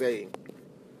what I'm saying.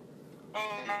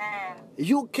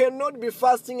 You cannot be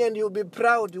fasting and you'll be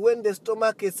proud when the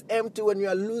stomach is empty, when you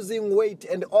are losing weight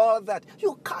and all that.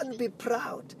 You can't be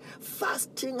proud.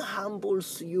 Fasting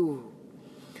humbles you.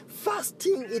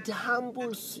 Fasting, it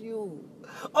humbles you.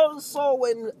 Also,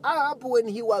 when Ahab, when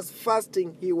he was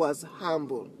fasting, he was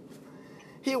humble.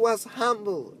 He was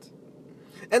humbled.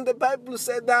 And the Bible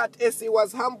said that as he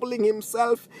was humbling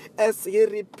himself, as he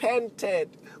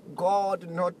repented, God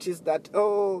noticed that,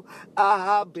 oh,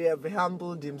 Ahab have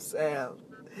humbled himself.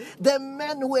 The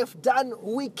men who have done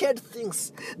wicked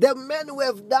things, the men who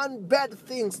have done bad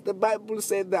things, the Bible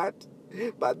said that.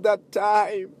 But that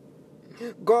time,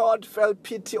 God felt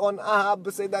pity on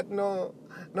Ahab, said that, no,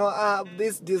 Ahab,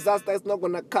 this disaster is not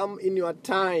going to come in your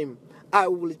time. I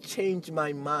will change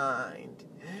my mind.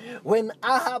 When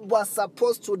Ahab was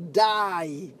supposed to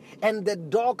die and the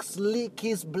dogs lick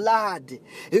his blood,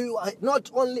 not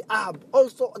only Ahab,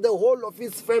 also the whole of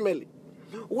his family.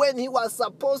 When he was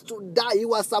supposed to die, he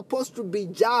was supposed to be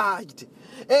judged.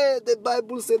 The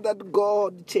Bible said that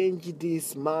God changed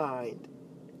his mind.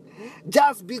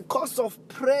 Just because of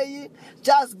praying,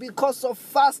 just because of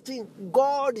fasting,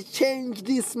 God changed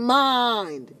his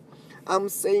mind. I'm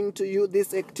saying to you,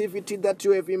 this activity that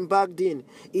you have embarked in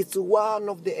is one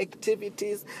of the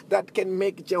activities that can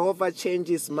make Jehovah change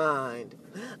his mind.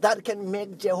 That can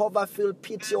make Jehovah feel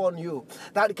pity on you.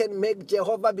 That can make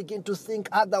Jehovah begin to think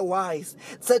otherwise.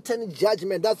 Certain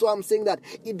judgment, that's why I'm saying that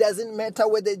it doesn't matter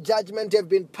where the judgment have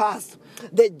been passed.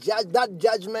 That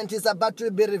judgment is about to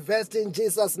be reversed in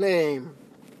Jesus' name.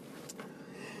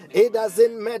 It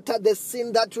doesn't matter the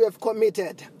sin that you have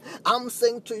committed. I'm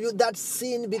saying to you that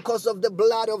sin, because of the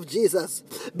blood of Jesus,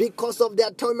 because of the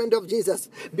atonement of Jesus,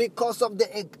 because of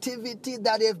the activity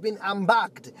that have been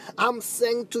embarked, I'm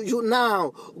saying to you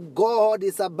now, God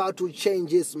is about to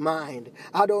change his mind.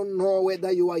 I don't know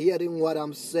whether you are hearing what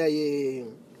I'm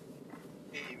saying.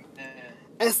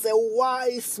 As a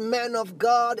wise man of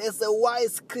God, as a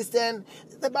wise Christian,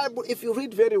 the Bible, if you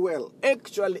read very well,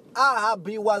 actually Ahab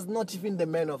was not even the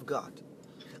man of God.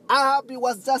 Ahab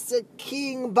was just a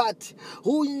king, but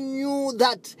who knew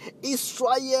that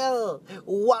Israel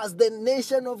was the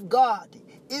nation of God.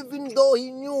 Even though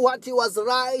he knew what he was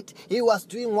right, he was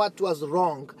doing what was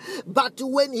wrong. But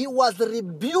when he was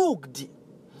rebuked,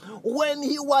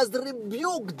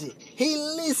 he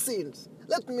listened.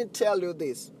 Let me tell you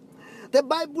this. The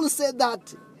Bible said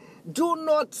that do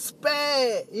not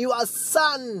spare your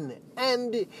son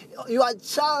and your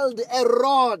child a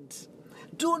rod.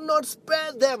 Do not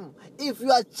spare them. If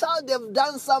your child have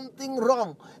done something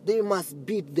wrong, they must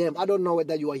beat them. I don't know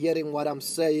whether you are hearing what I'm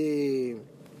saying.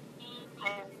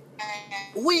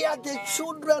 We are the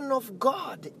children of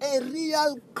God, a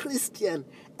real Christian,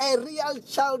 a real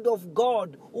child of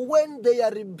God. When they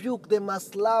are rebuked, they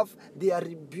must love their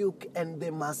rebuke and they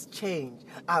must change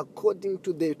according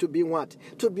to be what?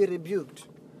 To be rebuked.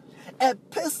 A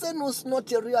person who's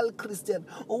not a real Christian,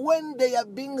 when they are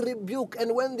being rebuked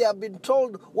and when they have been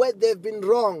told where they've been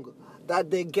wrong,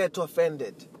 that they get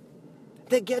offended.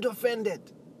 They get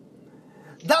offended.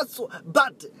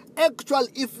 But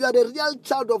actually, if you are a real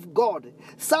child of God,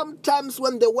 sometimes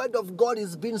when the word of God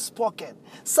is being spoken,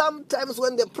 sometimes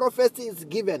when the prophecy is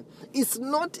given, it's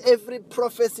not every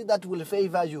prophecy that will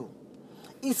favor you.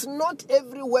 It's not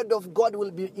every word of God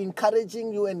will be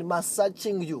encouraging you and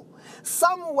massaging you.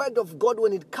 Some word of God,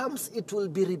 when it comes, it will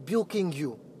be rebuking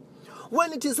you.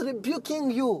 When it is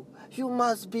rebuking you, you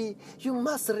must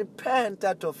repent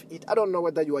out of it. I don't know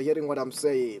whether you are hearing what I'm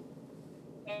saying.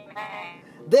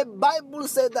 The Bible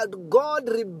says that God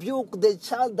rebuked the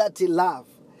child that he loved.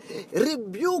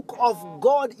 Rebuke of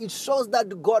God, it shows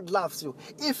that God loves you.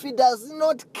 If he does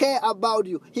not care about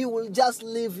you, he will just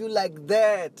leave you like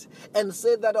that and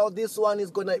say that, oh, this one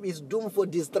is doomed for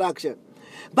destruction.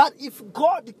 But if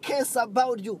God cares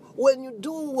about you, when you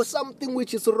do something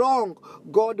which is wrong,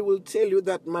 God will tell you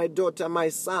that, my daughter, my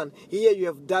son, here you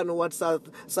have done what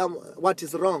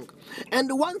is wrong. And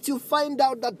once you find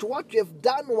out that what you have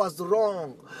done was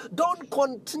wrong, don't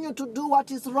continue to do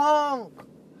what is wrong.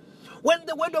 When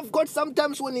the word of God,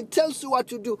 sometimes when it tells you what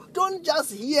to do, don't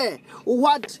just hear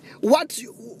what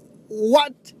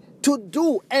to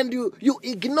do and you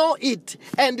ignore it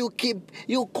and you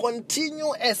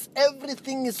continue as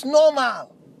everything is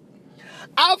normal.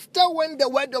 After when the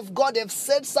word of God have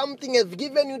said something, have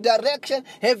given you direction,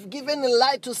 have given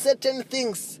light to certain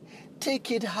things, take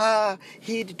it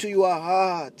heed to your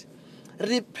heart.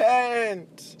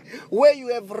 Repent. Where you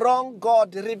have wronged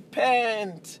God,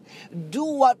 repent. Do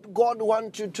what God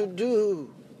wants you to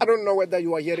do. I don't know whether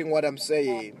you are hearing what I'm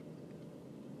saying.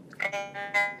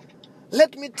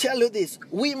 Let me tell you this.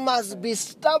 We must be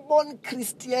stubborn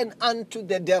Christian unto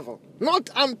the devil, not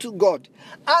unto God.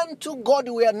 Unto God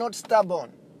we are not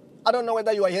stubborn. I don't know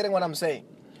whether you are hearing what I'm saying.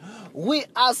 We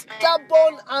are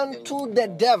stubborn unto the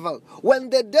devil. When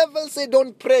the devil says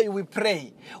don't pray, we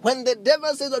pray. When the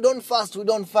devil says don't fast, we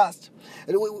don't fast.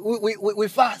 We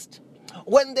fast.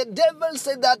 When the devil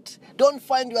said that don't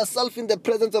find yourself in the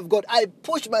presence of God, I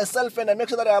push myself and I make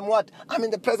sure that I'm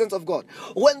in the presence of God.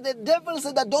 When the devil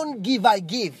said that don't give, I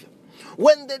give.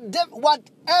 When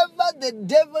whatever the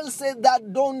devil said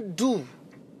that don't do,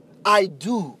 I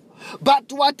do.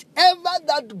 But whatever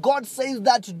that God says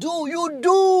that do, you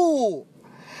do.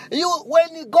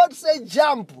 When God says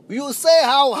jump, you say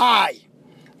how high.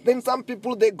 Then some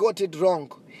people, they got it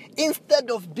wrong.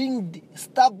 Instead of being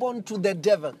stubborn to the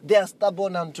devil, they are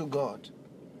stubborn unto God.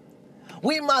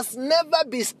 We must never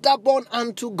be stubborn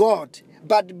unto God,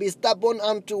 but be stubborn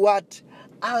unto what?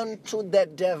 Unto the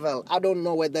devil. I don't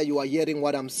know whether you are hearing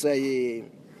what I'm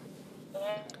saying.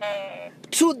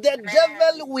 To the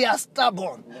devil we are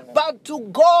stubborn, but to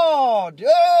God,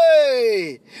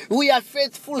 hey, we are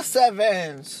faithful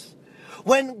servants.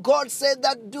 When God said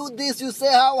that do this, you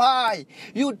say how high.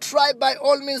 You try by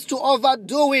all means to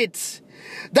overdo it.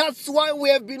 That's why we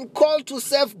have been called to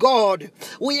serve God.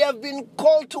 We have been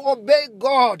called to obey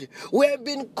God. We have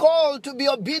been called to be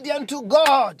obedient to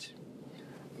God.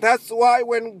 That's why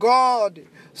when God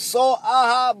saw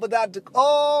Ahab that,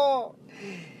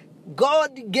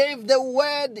 God gave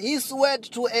his word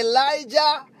to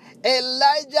Elijah.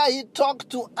 Elijah, he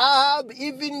talked to Ahab,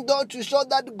 even though to show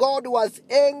that God was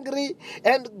angry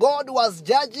and God was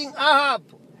judging Ahab.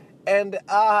 And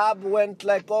Ahab went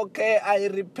like, okay, I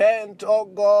repent. Oh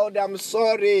God, I'm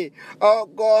sorry. Oh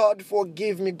God,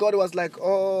 forgive me. God was like,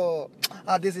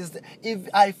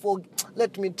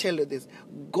 let me tell you this.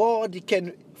 God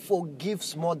can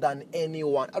forgive more than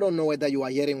anyone. I don't know whether you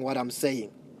are hearing what I'm saying.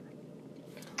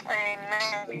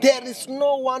 Amen. There is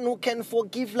no one who can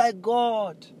forgive like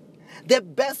God. The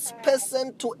best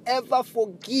person to ever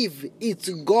forgive is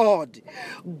God.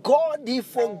 God, he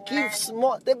forgives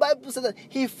more. The Bible says that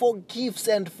he forgives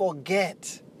and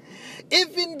forgets.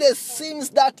 Even the sins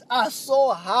that are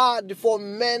so hard for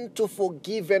men to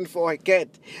forgive and forget,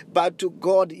 but to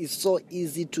God is so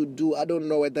easy to do. I don't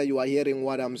know whether you are hearing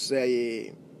what I'm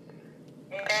saying.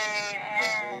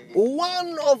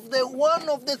 One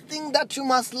of the things that you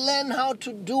must learn how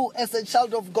to do as a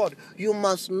child of God, you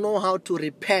must know how to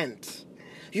repent.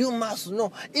 You must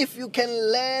know. If you can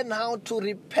learn how to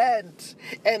repent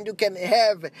and you can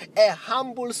have a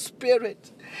humble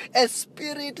spirit, a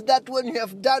spirit that when you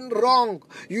have done wrong,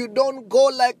 you don't go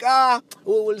like,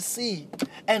 we will see.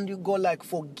 And you go like,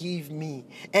 forgive me.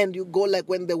 And you go like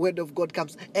when the word of God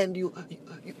comes and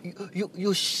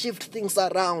you shift things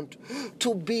around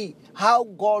to be how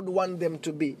God wants them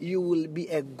to be. You will be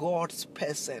a God's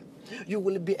person. You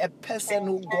will be a person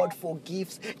who God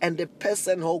forgives and a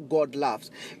person who God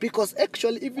loves. Because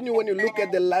actually, even when you look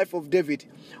at the life of David,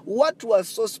 what was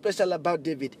so special about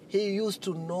David? He used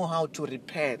to know how to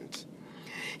repent.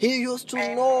 He used to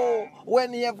know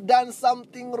when he have done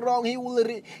something wrong, he will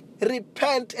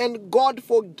repent, and God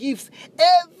forgives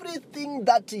everything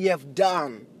that he have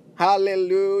done.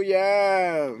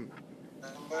 Hallelujah.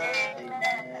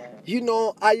 You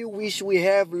know, I wish we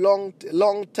have long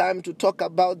time to talk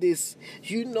about this.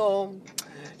 You know,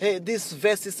 hey, these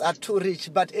verses are too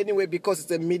rich. But anyway, because it's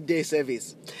a midday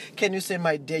service, can you say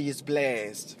my day is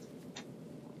blessed?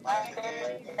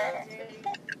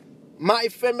 My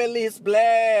family is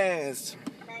blessed.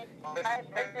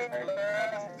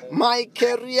 My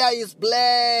career is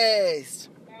blessed.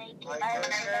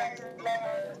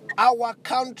 Our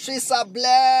countries are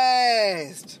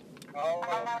blessed.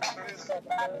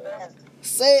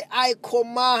 Say, I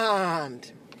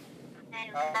command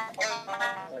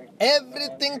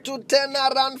everything to turn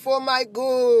around for my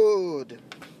good.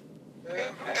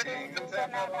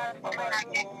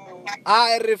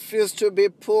 I refuse to be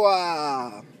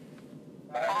poor.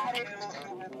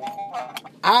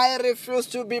 I refuse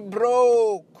to be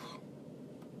broke.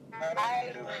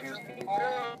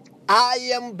 I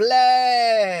am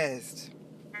blessed.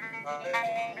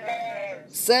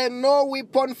 Say, no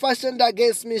weapon fashioned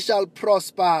against me shall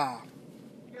prosper.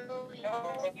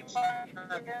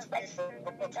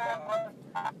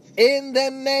 In the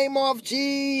name of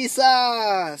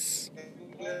Jesus.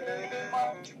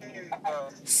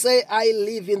 Say, I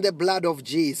live in the blood of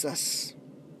Jesus.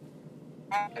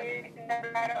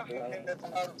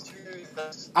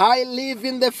 I live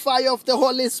in the fire of the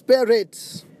Holy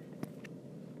Spirit.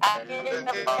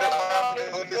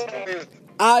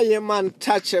 I am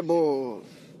untouchable.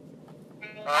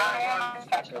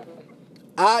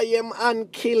 I am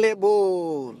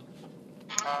unkillable.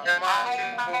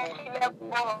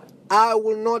 I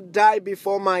will not die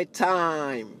before my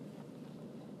time.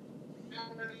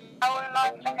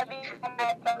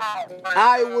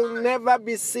 I will never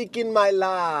be sick in my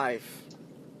life.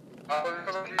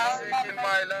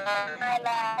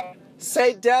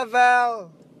 Say,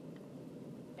 devil,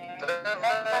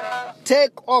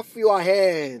 take off your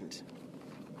hand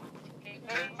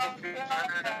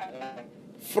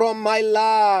from my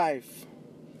life,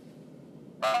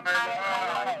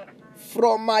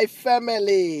 from my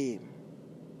family,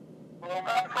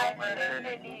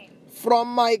 from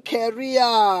my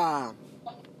career,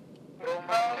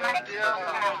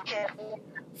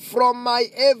 from my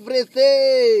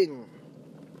everything.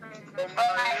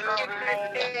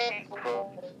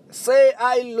 Say,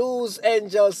 I lose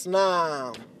angels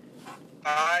now.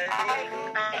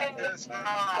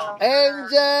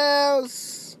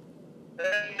 Angels,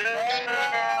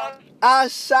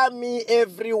 usher me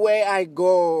everywhere I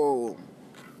go.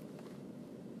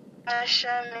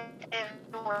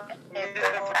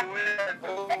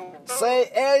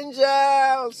 Say,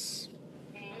 angels,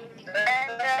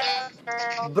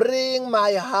 bring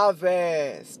my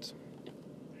harvest,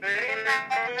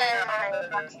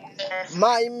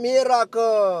 my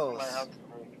miracles,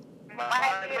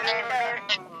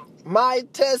 my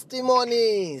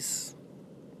testimonies,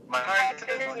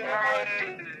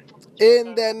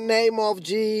 in the name of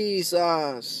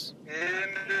Jesus.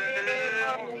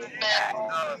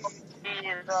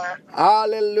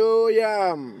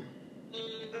 Hallelujah.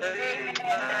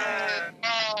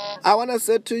 I want to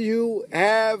say to you,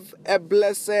 have a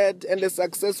blessed and a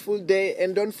successful day.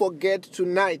 And don't forget,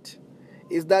 tonight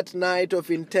is that night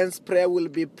of intense prayer. We'll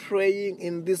be praying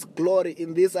in this glory,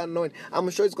 in this anointing. I'm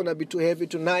sure it's going to be too heavy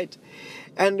tonight.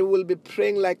 And we'll be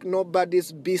praying like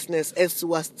nobody's business as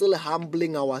we are still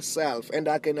humbling ourselves. And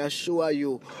I can assure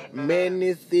you,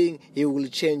 many things, he will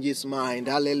change his mind.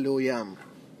 Hallelujah.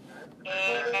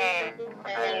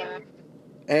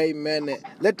 Amen.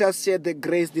 Let us share the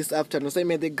grace this afternoon. Say,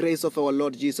 may the grace of our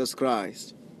Lord Jesus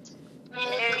Christ,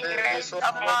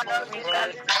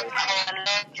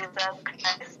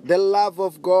 the love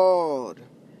of God,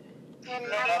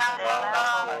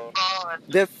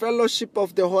 the fellowship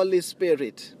of the Holy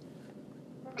Spirit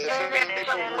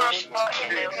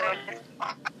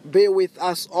be with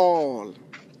us all.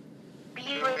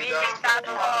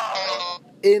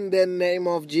 In the name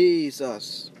of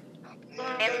Jesus. In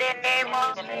the name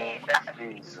of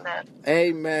Jesus.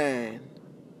 Amen.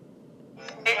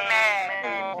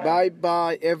 Amen.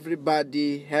 Bye-bye,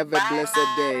 everybody. Have a blessed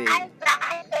day.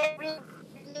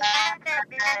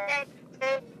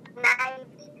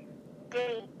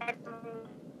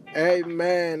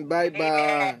 Amen.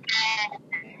 Bye-bye.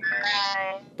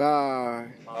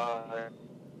 Bye. Bye.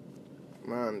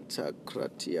 Manta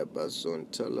kratia bazon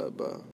talaba.